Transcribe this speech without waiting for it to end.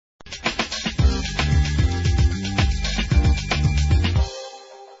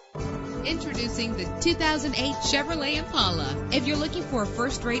Introducing the 2008 Chevrolet Impala. If you're looking for a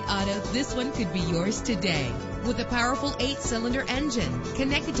first-rate auto, this one could be yours today. With a powerful 8-cylinder engine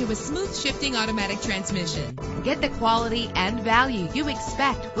connected to a smooth shifting automatic transmission. Get the quality and value you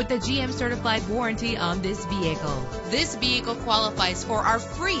expect with the GM certified warranty on this vehicle. This vehicle qualifies for our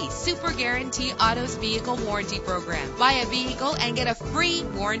free Super Guarantee Autos Vehicle Warranty Program. Buy a vehicle and get a free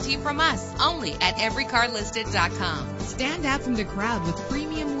warranty from us only at everycarlisted.com. Stand out from the crowd with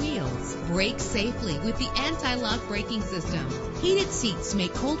premium wheels. Brake safely with the anti-lock braking system. Heated seats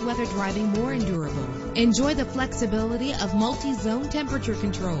make cold weather driving more endurable. Enjoy the flexibility of multi-zone temperature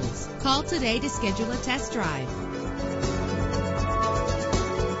controls. Call today to schedule a test drive.